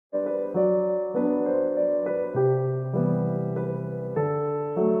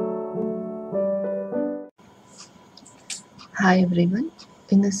Hi everyone.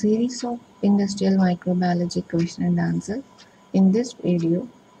 In the series of industrial microbiology question and answer, in this video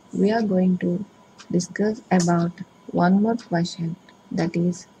we are going to discuss about one more question, that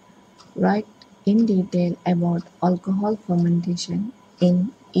is, write in detail about alcohol fermentation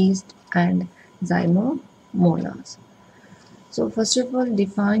in yeast and zymomonas. So first of all,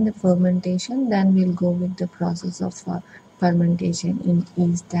 define the fermentation, then we'll go with the process of fermentation in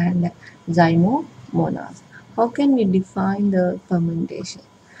yeast and zymomonas. How can we define the fermentation?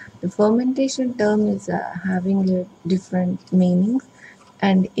 The fermentation term is having different meanings,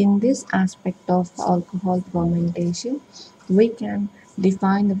 and in this aspect of alcohol fermentation, we can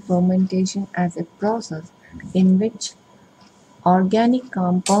define the fermentation as a process in which organic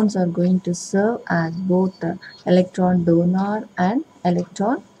compounds are going to serve as both the electron donor and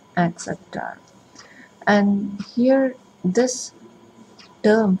electron acceptor. And here this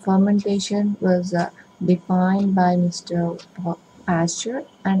term fermentation was defined by Mr. Pasteur,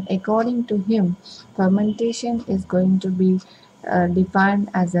 and according to him, fermentation is going to be defined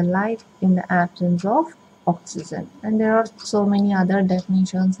as a life in the absence of oxygen. And there are so many other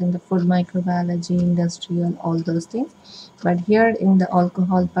definitions in the food microbiology, industrial, all those things. But here in the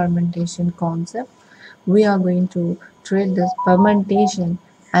alcohol fermentation concept, we are going to treat this fermentation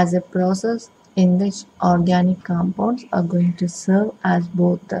as a process in which organic compounds are going to serve as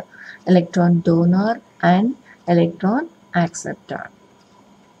both the electron donor and electron acceptor.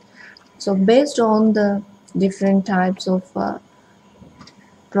 So based on the different types of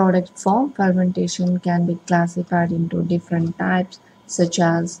product form, fermentation can be classified into different types, such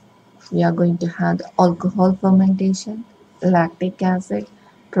as we are going to have the alcohol fermentation, lactic acid,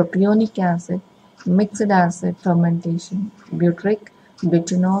 propionic acid, mixed acid fermentation, butyric,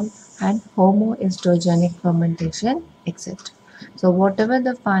 butanol, and homoestrogenic fermentation, etc. So whatever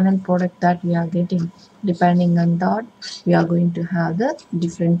the final product that we are getting, depending on that, we are going to have the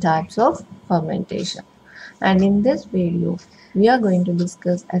different types of fermentation. And in this video, we are going to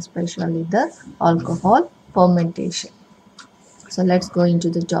discuss especially the alcohol fermentation. So let's go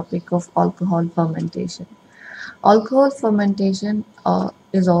into the topic of alcohol fermentation. Alcohol fermentation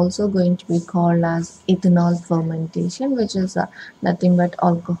is also going to be called as ethanol fermentation, which is nothing but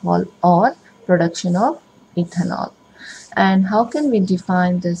alcohol or production of ethanol. And how can we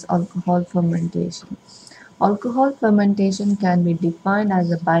define this alcohol fermentation? Alcohol fermentation can be defined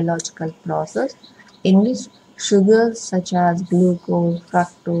as a biological process in which sugars such as glucose,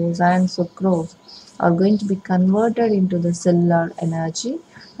 fructose, and sucrose are going to be converted into the cellular energy,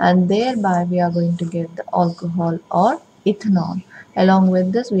 and thereby we are going to get the alcohol or ethanol. Along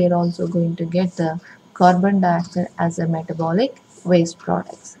with this, we are also going to get the carbon dioxide as a metabolic waste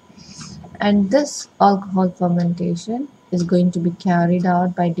products. And this alcohol fermentation is going to be carried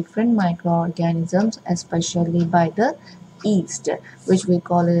out by different microorganisms, especially by the yeast, which we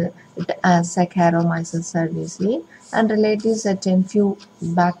call it as Saccharomyces cerevisiae, and related certain few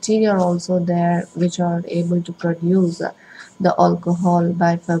bacteria are also there which are able to produce the alcohol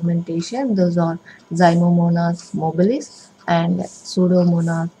by fermentation. Those are zymomonas mobilis and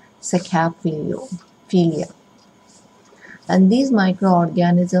pseudomonas saccharomyces. And these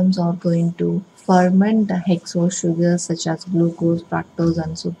microorganisms are going to ferment the hexose sugars such as glucose, fructose,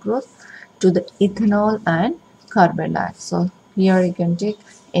 and sucrose to the ethanol and carbon dioxide. So here you can take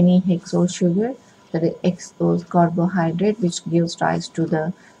any hexose sugar, that is hexose carbohydrate, which gives rise to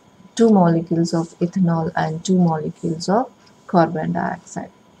the 2 molecules of ethanol and 2 molecules of carbon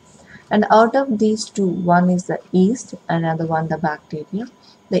dioxide. And out of these two, one is the yeast, another one the bacteria.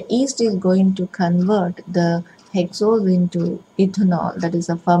 The yeast is going to convert the hexose into ethanol, that is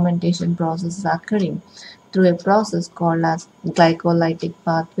a fermentation process is occurring through a process called as glycolytic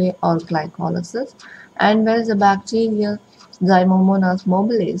pathway or glycolysis. And whereas the bacteria Zymomonas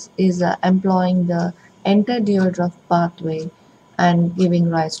mobilis is employing the enter-Diotroff pathway and giving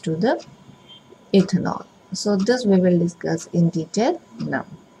rise to the ethanol. So this we will discuss in detail now.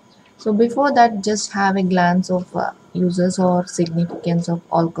 So before that, just have a glance of uses or significance of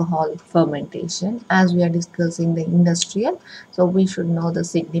alcohol fermentation. As we are discussing the industrial, so we should know the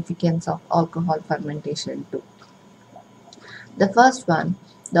significance of alcohol fermentation too. The first one,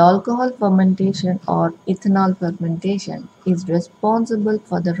 the alcohol fermentation or ethanol fermentation is responsible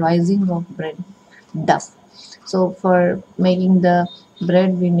for the rising of bread dough. So for making the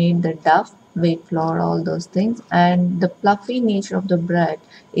bread, we need the dough, wheat flour, all those things, and the fluffy nature of the bread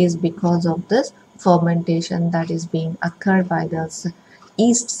is because of this fermentation that is being occurred by the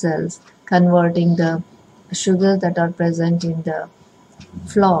yeast cells, converting the sugars that are present in the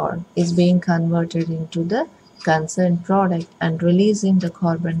flour is being converted into the concerned product and releasing the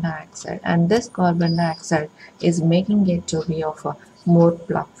carbon dioxide, and this carbon dioxide is making it to be of a more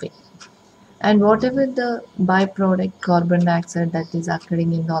fluffy. And whatever the byproduct carbon dioxide that is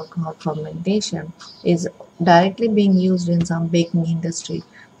occurring in the alcohol fermentation is directly being used in some baking industry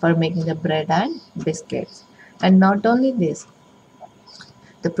for making the bread and biscuits. And not only this,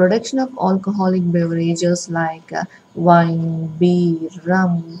 the production of alcoholic beverages like wine, beer,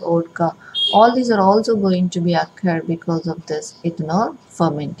 rum, vodka, all these are also going to be occur because of this ethanol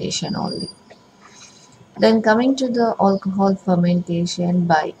fermentation only. Then coming to the alcohol fermentation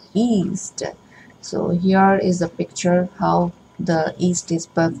by yeast. So here is a picture how the yeast is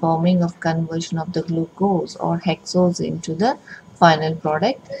performing of conversion of the glucose or hexose into the final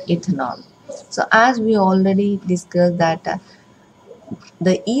product ethanol. So as we already discussed that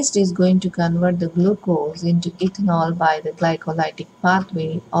the yeast is going to convert the glucose into ethanol by the glycolytic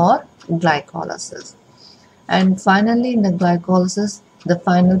pathway or glycolysis. And finally, in the glycolysis, the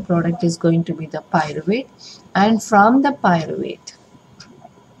final product is going to be the pyruvate. And from the pyruvate,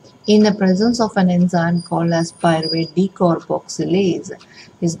 in the presence of an enzyme called as pyruvate decarboxylase,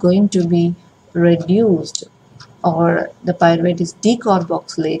 is going to be reduced, or the pyruvate is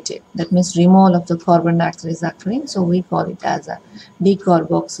decarboxylated. That means removal of the carbon dioxide is occurring. So we call it as a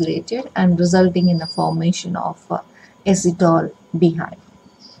decarboxylated and resulting in the formation of acetaldehyde.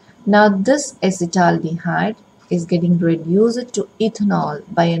 Now this acetaldehyde is getting reduced to ethanol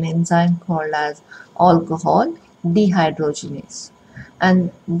by an enzyme called as alcohol dehydrogenase.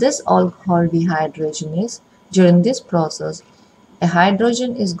 And this alcohol dehydrogenase, during this process, a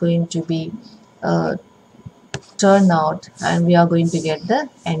hydrogen is going to be turn out and we are going to get the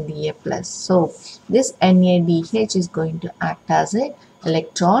NDA plus. So this NADH is going to act as a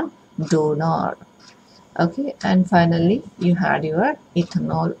electron donor. Okay, and finally you had your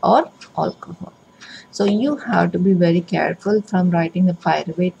ethanol or alcohol. So you have to be very careful from writing the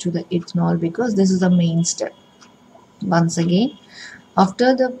pyruvate to the ethanol because this is the main step. Once again,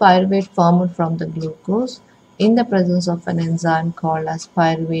 after the pyruvate formed from the glucose, in the presence of an enzyme called as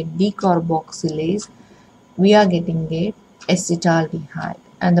pyruvate decarboxylase, we are getting a acetaldehyde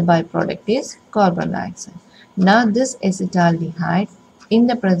and the byproduct is carbon dioxide. Now this acetaldehyde, in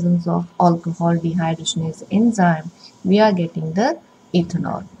the presence of alcohol dehydrogenase enzyme, we are getting the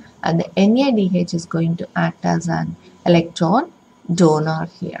ethanol, and the NADH is going to act as an electron donor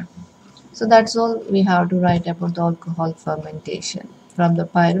here. So that's all we have to write about the alcohol fermentation. From the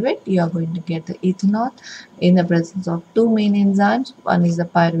pyruvate, you are going to get the ethanol in the presence of two main enzymes. One is the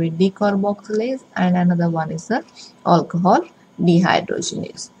pyruvate decarboxylase and another one is the alcohol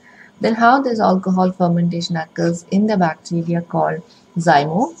dehydrogenase. Then how this alcohol fermentation occurs in the bacteria called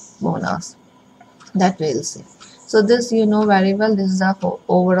zymomonas, that we will see. So this you know very well, this is a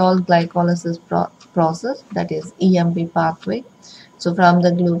overall glycolysis process, that is EMP pathway. So from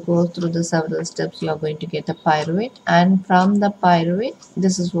the glucose through the several steps you are going to get the pyruvate, and from the pyruvate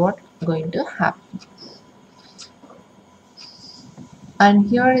this is what going to happen. And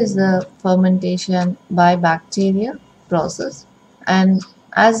here is the fermentation by bacteria process, and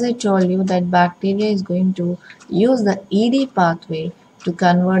as I told you that bacteria is going to use the ED pathway to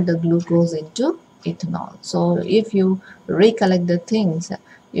convert the glucose into ethanol. So if you recollect the things,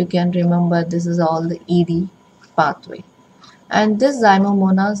 you can remember this is all the ED pathway. And this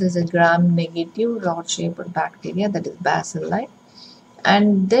zymomonas is a gram-negative rod-shaped bacteria, that is bacilli,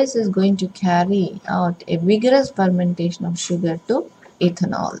 and this is going to carry out a vigorous fermentation of sugar to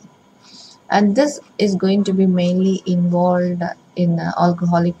ethanol. And this is going to be mainly involved in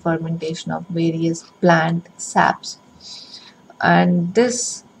alcoholic fermentation of various plant saps. And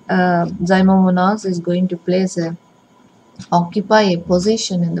this zymomonas is going to occupy a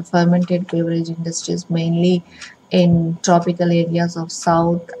position in the fermented beverage industries, mainly in tropical areas of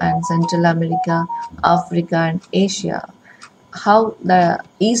South and Central America, Africa and Asia. How the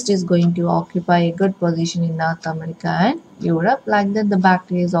yeast is going to occupy a good position in North America and Europe, like that the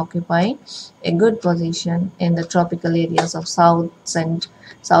bacteria is occupying a good position in the tropical areas of South and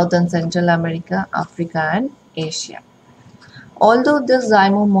Central America, Africa and Asia. Although this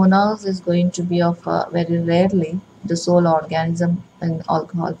zymomonas is going to be of very rarely the sole organism in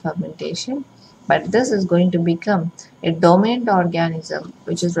alcohol fermentation, but this is going to become a dominant organism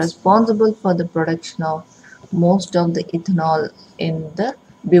which is responsible for the production of most of the ethanol in the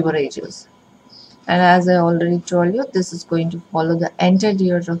beverages. And as I already told you, this is going to follow the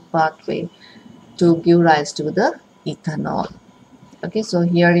entire pathway to give rise to the ethanol. Okay, so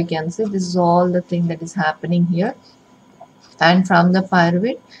here you can see this is all the thing that is happening here. And from the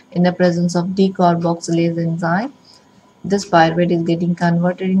pyruvate, in the presence of decarboxylase enzyme, this pyruvate is getting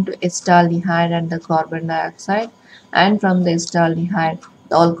converted into acetaldehyde and the carbon dioxide, and from the acetaldehyde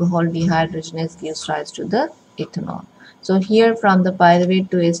the alcohol dehydrogenase gives rise to the ethanol. So here from the pyruvate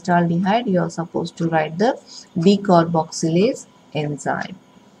to acetaldehyde you are supposed to write the decarboxylase enzyme.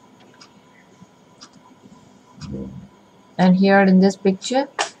 And here in this picture,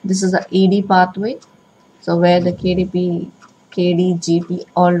 this is the ED pathway. So where the KDP, KDGP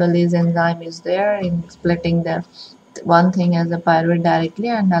aldolase enzyme is there in splitting the one thing as a pyruvate directly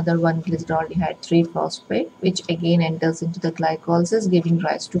and other one glyceraldehyde 3-phosphate, which again enters into the glycolysis giving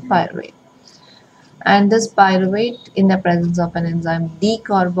rise to pyruvate. And this pyruvate in the presence of an enzyme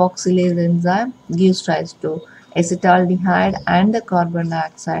decarboxylase enzyme gives rise to acetaldehyde and the carbon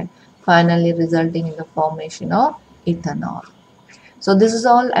dioxide, finally resulting in the formation of ethanol. So this is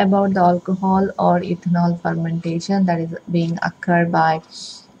all about the alcohol or ethanol fermentation that is being occurred by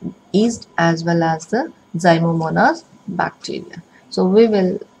yeast as well as the zymomonas bacteria. So we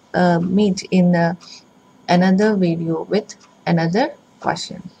will meet in another video with another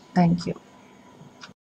question. Thank you.